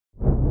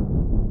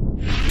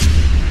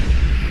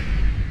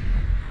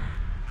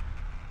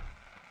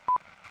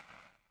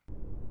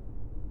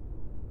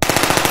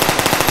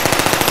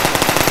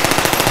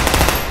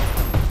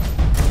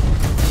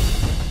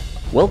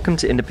Welcome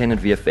to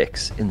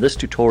IndependentVFX. In this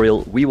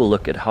tutorial, we will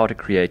look at how to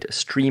create a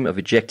stream of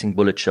ejecting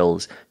bullet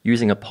shells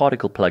using a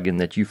particle plugin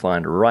that you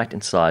find right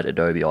inside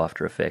Adobe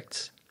After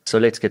Effects. So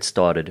let's get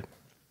started.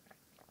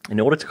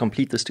 In order to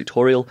complete this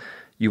tutorial,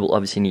 you will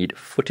obviously need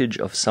footage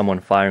of someone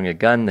firing a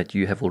gun that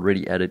you have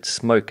already added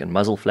smoke and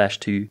muzzle flash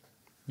to.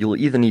 You'll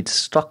either need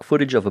stock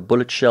footage of a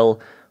bullet shell,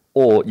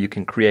 or you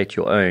can create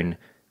your own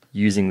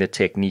using the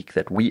technique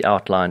that we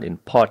outlined in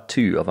part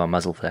 2 of our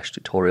muzzle flash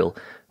tutorial,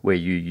 where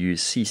you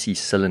use CC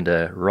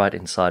cylinder right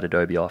inside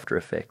Adobe After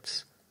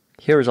Effects.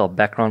 Here is our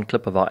background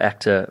clip of our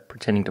actor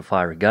pretending to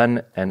fire a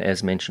gun, and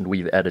as mentioned,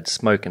 we've added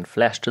smoke and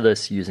flash to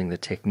this using the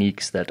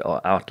techniques that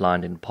are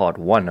outlined in part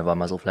 1 of our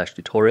muzzle flash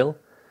tutorial.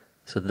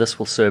 So this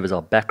will serve as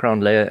our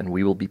background layer, and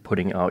we will be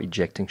putting our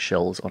ejecting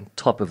shells on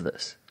top of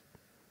this.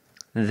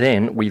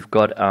 Then we've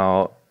got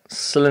our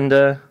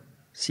cylinder,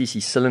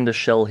 CC cylinder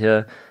shell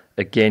here.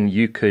 Again,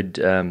 you could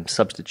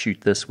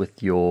substitute this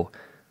with your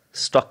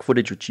stock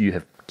footage, which you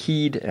have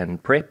keyed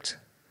and prepped,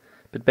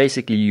 but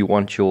basically you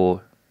want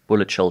your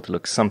bullet shell to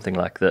look something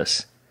like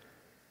this.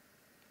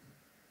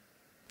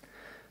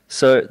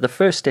 So the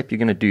first step you're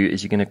going to do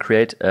is you're going to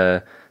create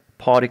a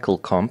particle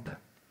comp.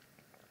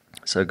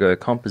 So go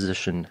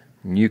composition,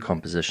 new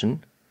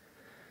composition,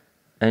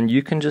 and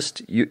you can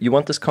just you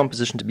want this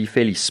composition to be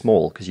fairly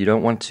small because you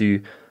don't want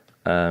to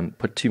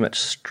put too much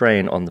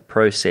strain on the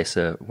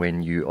processor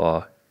when you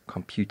are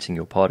computing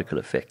your particle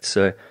effect.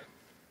 So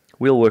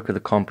we'll work with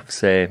a comp of,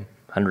 say,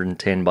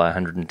 110 by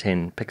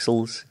 110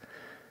 pixels.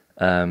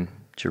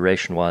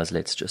 Duration wise,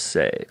 let's just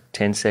say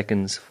 10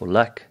 seconds for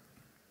luck.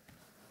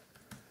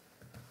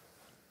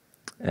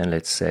 And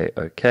let's say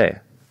OK.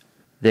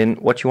 Then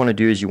what you want to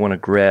do is you want to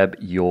grab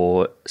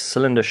your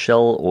cylinder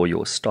shell or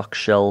your stock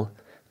shell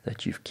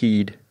that you've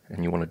keyed,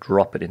 and you want to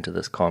drop it into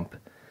this comp.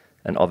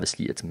 And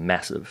obviously it's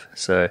massive,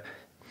 so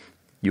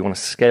you want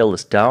to scale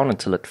this down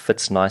until it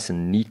fits nice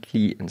and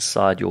neatly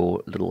inside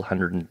your little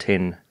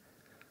 110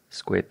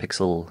 square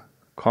pixel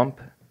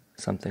comp,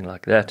 something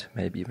like that,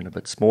 maybe even a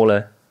bit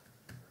smaller.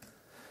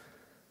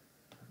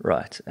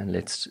 Right, and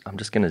I'm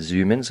just going to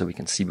zoom in so we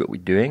can see what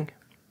we're doing.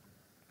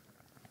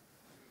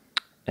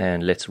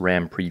 And let's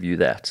RAM preview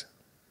that.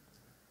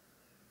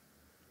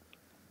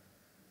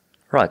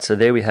 Right, so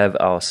there we have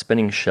our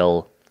spinning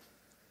shell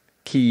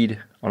keyed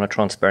on a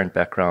transparent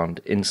background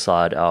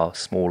inside our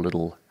small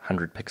little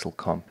 100 pixel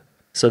comp.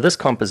 So this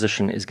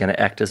composition is going to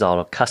act as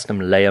our custom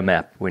layer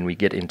map when we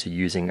get into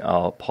using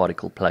our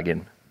particle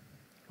plugin.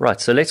 Right,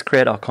 so let's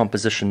create our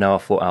composition now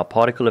for our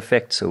particle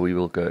effect. So we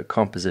will go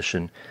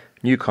composition,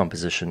 new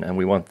composition, and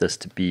we want this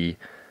to be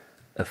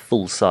a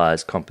full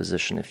size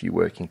composition if you're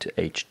working to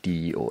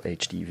HD or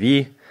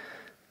HDV.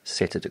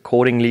 Set it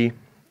accordingly,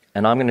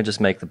 and I'm going to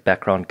just make the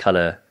background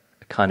color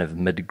a kind of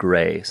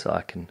mid-gray so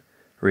I can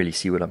really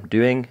see what I'm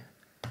doing.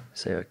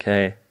 Say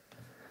OK.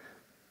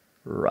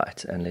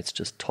 Right, and let's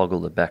just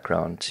toggle the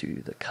background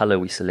to the color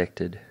we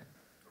selected.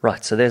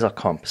 Right, so there's our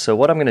comp. So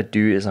what I'm going to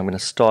do is I'm going to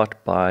start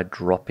by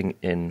dropping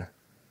in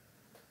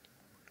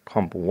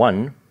comp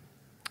 1,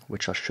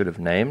 which I should have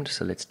named,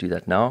 so let's do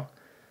that now.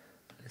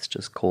 Let's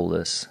just call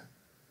this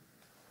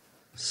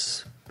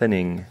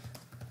spinning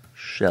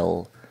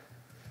shell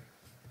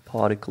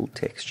particle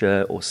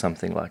texture or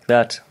something like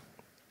that.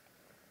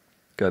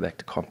 Go back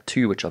to comp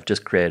 2, which I've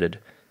just created,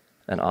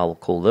 and I will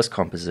call this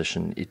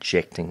composition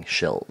ejecting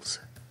shells.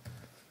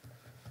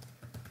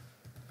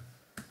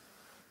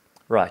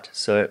 Right,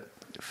 so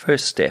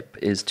first step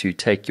is to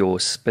take your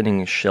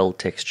spinning shell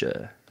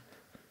texture,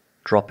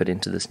 drop it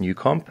into this new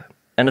comp,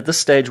 and at this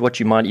stage what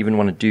you might even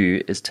want to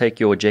do is take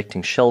your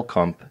ejecting shell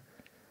comp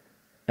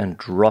and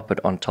drop it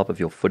on top of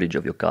your footage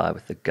of your guy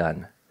with the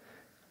gun.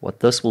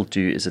 What this will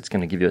do is it's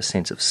going to give you a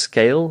sense of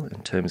scale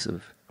in terms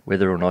of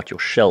whether or not your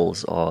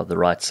shells are the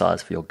right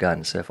size for your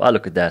gun. So if I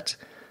look at that,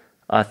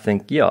 I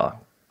think, yeah,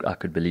 I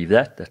could believe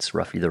that. That's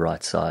roughly the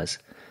right size.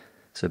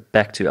 So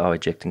back to our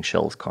ejecting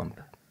shells comp.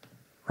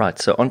 Right,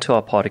 so onto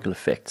our particle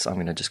effects. I'm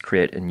going to just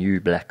create a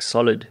new black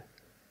solid.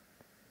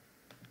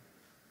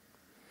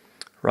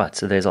 Right,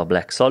 so there's our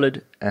black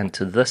solid, and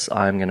to this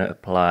I'm going to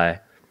apply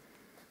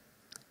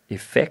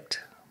Effect,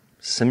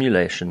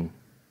 Simulation,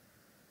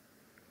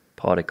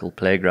 Particle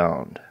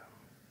Playground.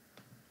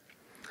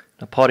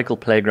 Now, Particle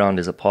Playground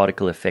is a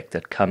particle effect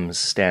that comes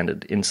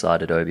standard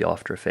inside Adobe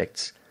After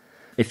Effects.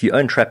 If you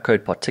own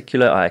Trapcode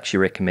Particular, I actually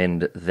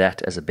recommend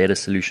that as a better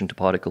solution to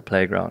Particle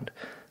Playground.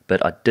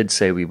 But I did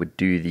say we would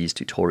do these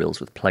tutorials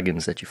with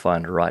plugins that you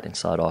find right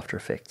inside After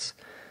Effects.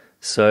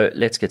 So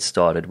let's get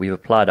started. We've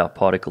applied our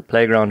particle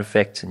playground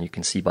effect, and you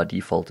can see by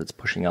default it's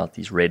pushing out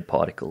these red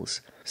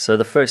particles. So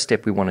the first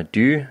step we want to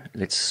do,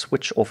 let's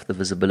switch off the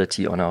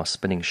visibility on our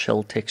spinning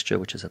shell texture,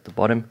 which is at the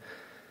bottom.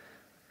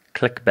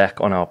 Click back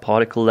on our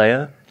particle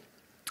layer,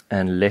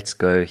 and let's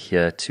go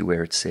here to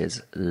where it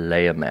says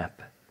layer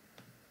map.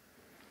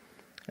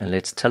 And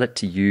let's tell it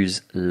to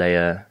use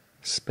layer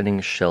spinning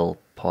shell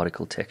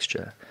particle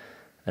texture.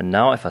 And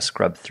now if I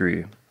scrub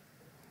through,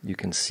 you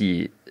can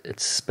see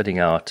it's spitting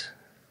out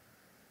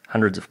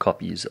hundreds of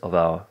copies of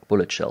our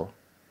bullet shell.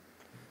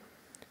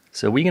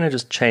 So we're going to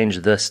just change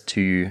this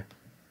to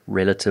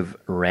relative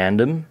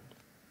random,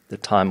 the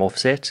time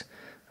offset.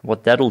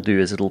 What that'll do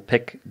is it'll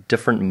pick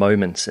different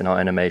moments in our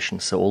animation,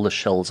 so all the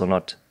shells are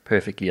not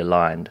perfectly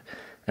aligned.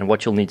 And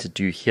what you'll need to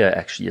do here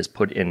actually is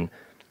put in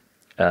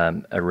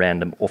a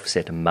random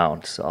offset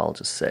amount. So I'll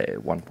just say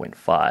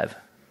 1.5.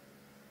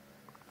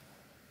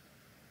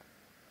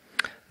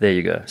 There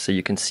you go. So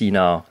you can see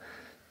now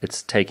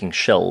it's taking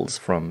shells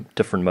from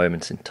different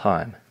moments in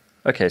time.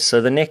 Okay, so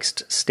the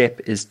next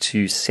step is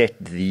to set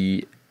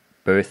the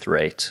birth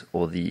rate,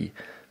 or the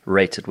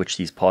rate at which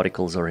these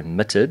particles are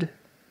emitted.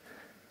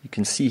 You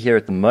can see here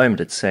at the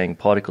moment it's saying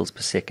particles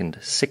per second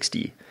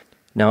 60.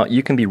 Now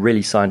you can be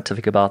really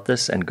scientific about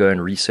this and go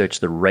and research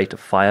the rate of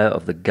fire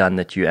of the gun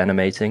that you're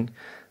animating,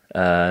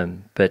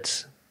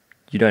 but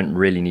you don't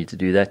really need to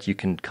do that. You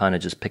can kind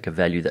of just pick a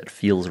value that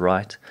feels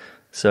right.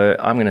 So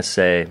I'm going to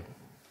say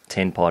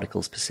 10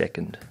 particles per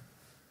second.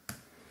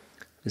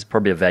 Is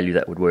probably a value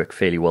that would work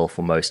fairly well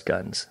for most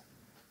guns,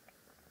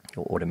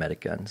 or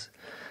automatic guns.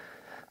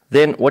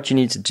 Then what you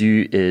need to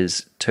do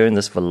is turn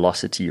this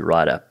velocity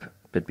right up.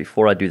 But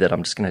before I do that,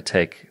 I'm just going to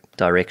take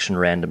direction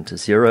random to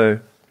 0,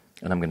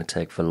 and I'm going to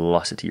take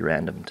velocity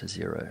random to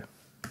 0.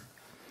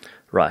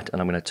 Right,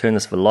 and I'm going to turn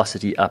this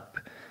velocity up.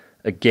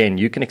 Again,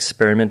 you can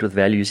experiment with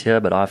values here,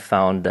 but I've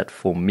found that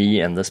for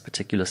me and this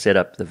particular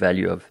setup, the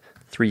value of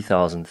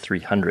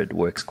 3,300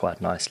 works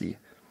quite nicely.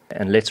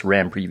 And let's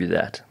RAM preview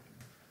that.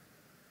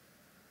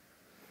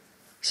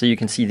 So you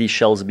can see these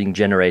shells are being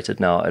generated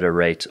now at a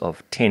rate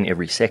of 10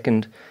 every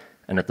second,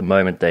 and at the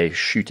moment they're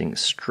shooting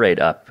straight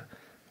up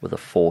with a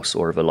force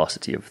or a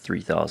velocity of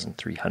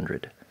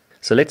 3,300.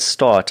 So let's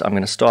start. I'm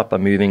going to start by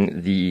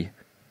moving the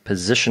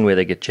position where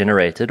they get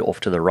generated off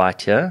to the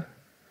right here,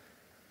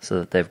 so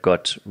that they've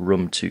got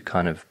room to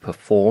kind of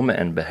perform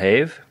and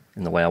behave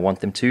in the way I want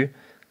them to.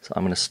 So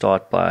I'm going to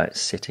start by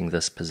setting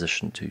this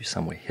position to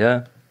somewhere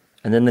here.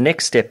 And then the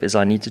next step is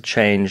I need to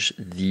change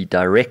the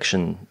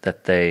direction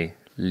that they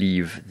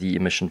leave the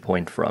emission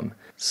point from.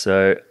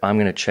 So I'm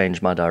going to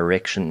change my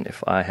direction.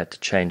 If I had to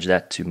change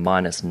that to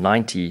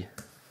 -90,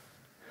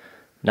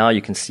 now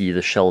you can see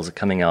the shells are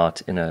coming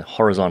out in a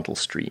horizontal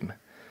stream.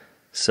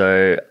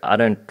 So I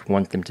don't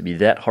want them to be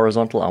that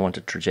horizontal. I want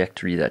a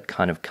trajectory that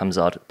kind of comes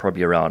out at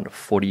probably around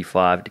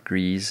 45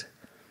 degrees.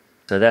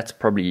 So that's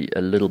probably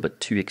a little bit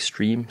too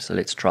extreme. So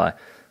let's try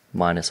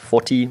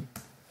 -40.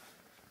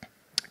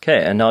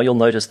 Okay, and now you'll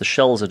notice the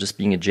shells are just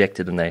being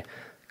ejected and they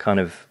kind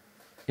of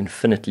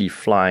infinitely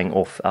flying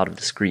off out of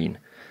the screen.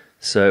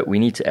 So we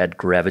need to add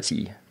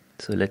gravity.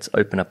 So let's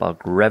open up our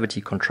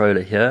gravity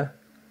controller here.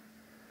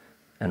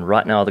 And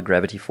right now the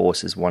gravity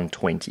force is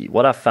 120.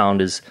 What I've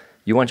found is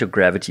you want your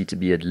gravity to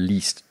be at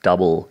least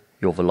double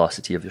your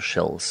velocity of your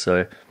shells.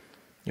 So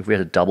if we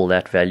had to double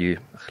that value,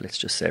 let's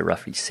just say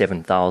roughly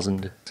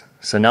 7,000.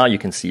 So now you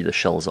can see the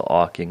shells are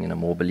arcing in a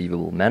more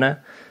believable manner.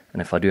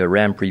 And if I do a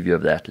RAM preview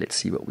of that, let's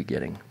see what we're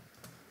getting.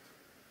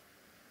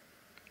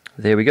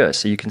 There we go.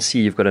 So you can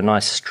see you've got a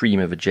nice stream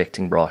of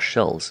ejecting brass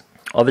shells.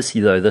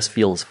 Obviously though, this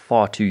feels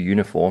far too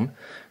uniform.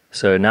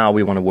 So now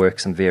we want to work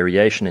some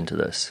variation into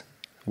this.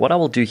 What I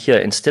will do here,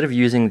 instead of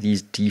using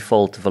these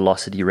default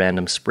velocity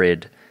random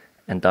spread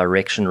and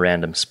direction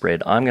random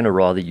spread, I'm going to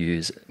rather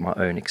use my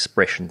own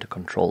expression to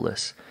control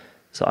this.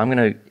 So I'm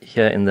going to,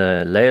 here in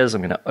the layers,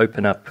 I'm going to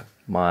open up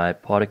my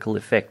particle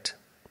effect,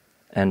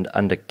 and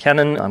under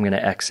Canon I'm going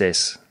to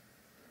access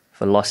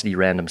velocity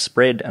random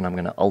spread, and I'm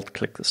going to alt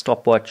click the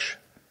stopwatch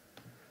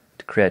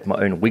to create my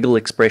own wiggle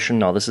expression.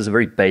 Now this is a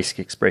very basic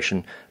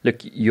expression. Look,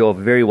 you're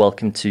very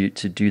welcome to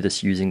do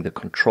this using the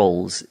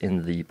controls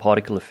in the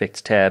particle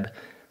effects tab.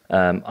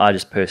 I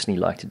just personally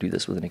like to do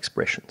this with an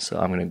expression. So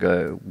I'm going to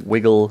go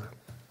wiggle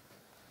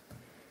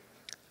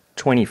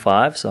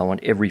 25, so I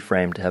want every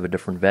frame to have a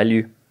different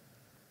value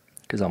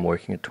because I'm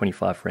working at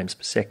 25 frames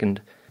per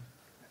second.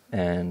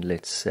 And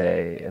let's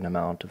say an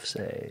amount of,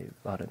 say,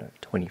 I don't know,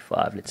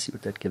 25. Let's see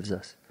what that gives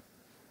us.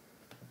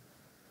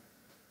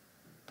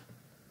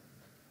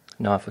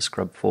 Now if I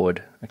scrub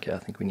forward, okay, I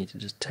think we need to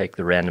just take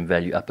the random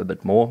value up a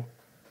bit more.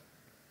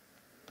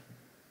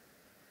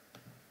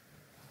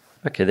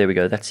 Okay, there we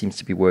go. That seems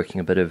to be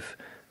working a bit of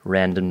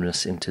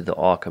randomness into the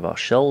arc of our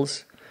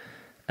shells.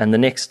 And the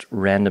next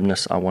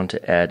randomness I want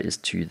to add is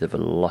to the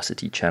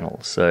velocity channel.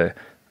 So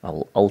I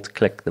will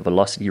alt-click the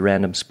velocity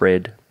random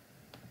spread.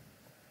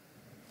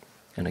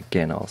 And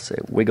again, I'll say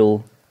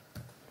wiggle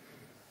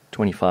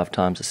 25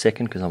 times a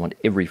second because I want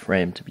every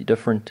frame to be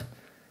different.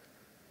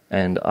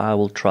 And I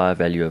will try a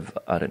value of,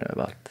 I don't know,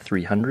 about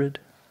 300.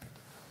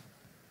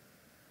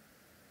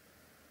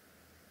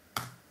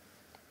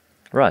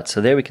 Right,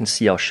 so there we can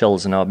see our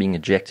shells are now being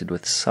ejected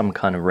with some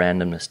kind of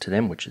randomness to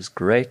them, which is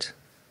great.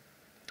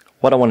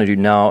 What I want to do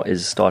now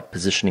is start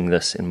positioning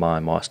this in my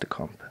master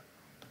comp.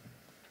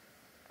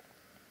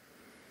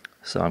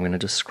 So I'm going to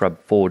just scrub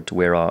forward to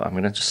where I'm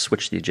going to just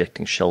switch the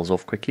ejecting shells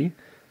off quickly.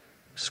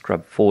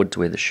 Scrub forward to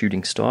where the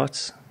shooting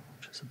starts,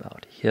 which is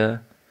about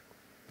here.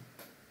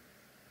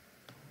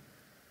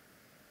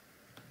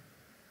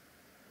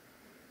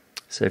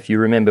 So if you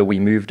remember, we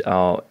moved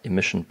our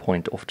emission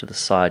point off to the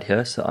side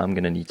here, so I'm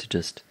going to need to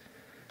just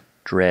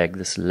drag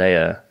this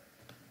layer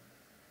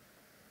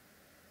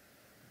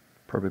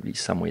probably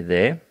somewhere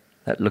there.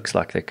 That looks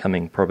like they're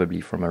coming probably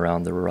from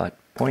around the right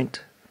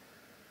point.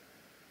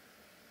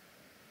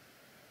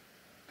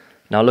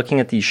 Now looking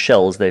at these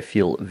shells, they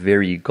feel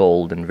very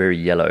gold and very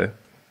yellow.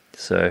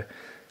 So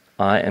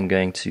I am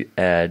going to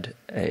add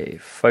a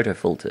photo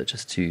filter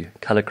just to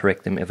color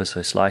correct them ever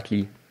so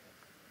slightly.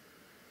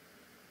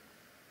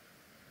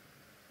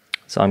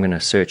 So I'm going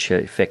to search here,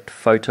 Effect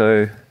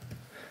Photo.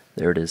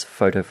 There it is,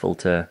 Photo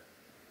Filter.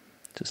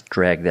 Just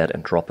drag that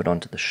and drop it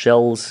onto the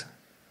shells.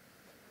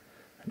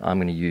 And I'm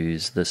going to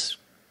use this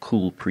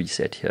cool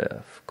preset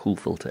here, Cool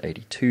Filter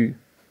 82.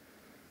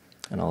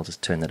 And I'll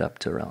just turn that up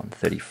to around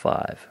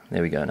 35.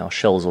 There we go. Now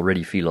shells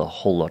already feel a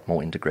whole lot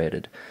more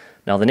integrated.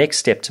 Now the next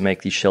step to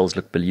make these shells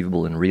look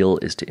believable and real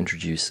is to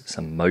introduce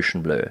some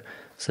motion blur.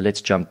 So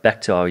let's jump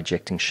back to our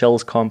ejecting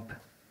shells comp.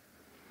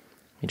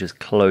 You just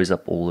close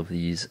up all of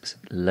these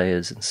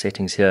layers and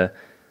settings here,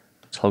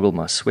 toggle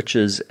my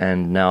switches,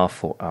 and now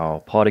for our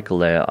particle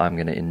layer I'm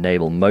going to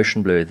enable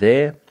motion blur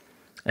there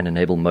and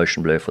enable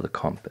motion blur for the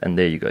comp. And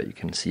there you go, you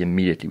can see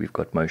immediately we've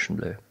got motion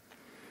blur.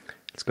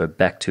 Let's go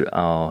back to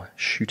our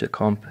shooter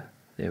comp.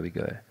 There we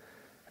go.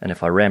 And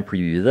if I ramp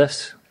preview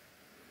this,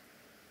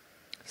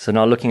 so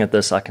now looking at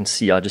this, I can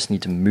see I just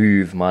need to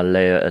move my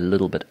layer a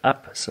little bit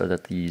up so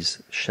that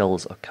these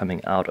shells are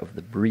coming out of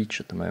the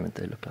breach. At the moment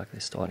they look like they're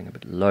starting a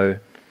bit low.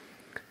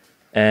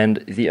 And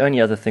the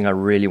only other thing I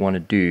really want to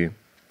do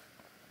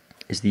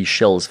is these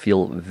shells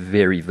feel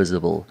very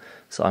visible.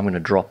 So I'm going to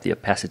drop the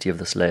opacity of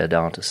this layer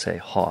down to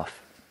say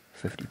half,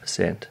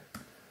 50%.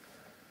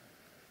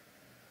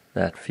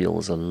 That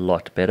feels a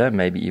lot better,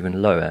 maybe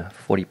even lower,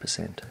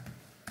 40%.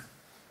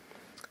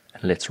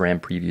 And let's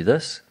ramp preview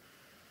this.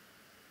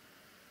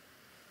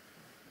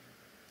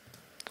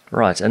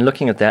 Right, and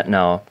looking at that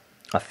now,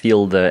 I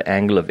feel the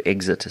angle of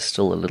exit is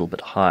still a little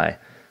bit high.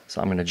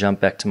 So I'm going to jump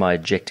back to my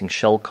ejecting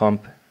shell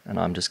comp, and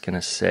I'm just going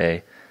to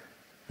say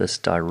this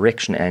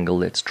direction angle,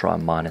 let's try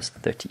minus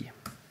 30.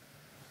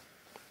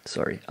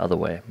 Sorry, other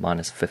way,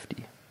 minus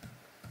 50.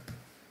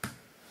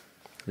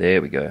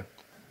 There we go.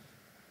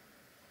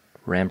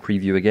 Ramp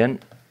preview again.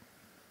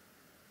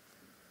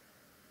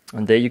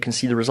 And there you can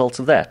see the results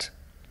of that.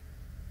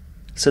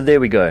 So there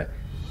we go.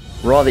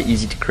 Rather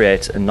easy to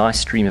create a nice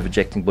stream of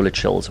ejecting bullet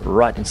shells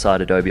right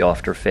inside Adobe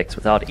After Effects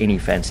without any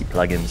fancy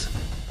plugins.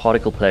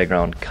 Particle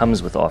Playground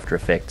comes with After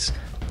Effects,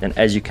 and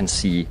as you can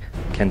see,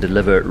 can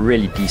deliver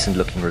really decent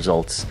looking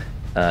results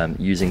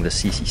using the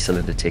CC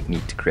cylinder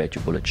technique to create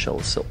your bullet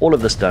shells. So all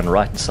of this done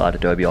right inside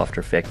Adobe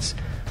After Effects.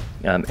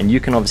 And you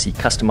can obviously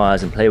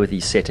customize and play with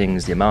these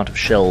settings, the amount of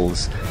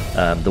shells,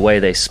 the way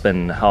they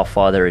spin, how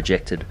far they're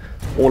ejected,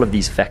 all of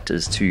these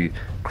factors to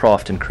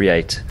craft and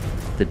create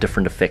the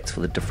different effects for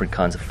the different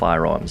kinds of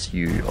firearms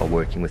you are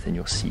working with in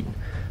your scene.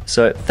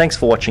 So thanks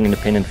for watching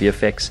Independent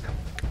VFX.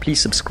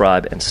 Please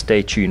subscribe and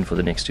stay tuned for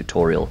the next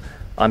tutorial.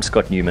 I'm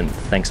Scott Newman.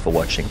 Thanks for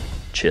watching.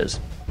 Cheers.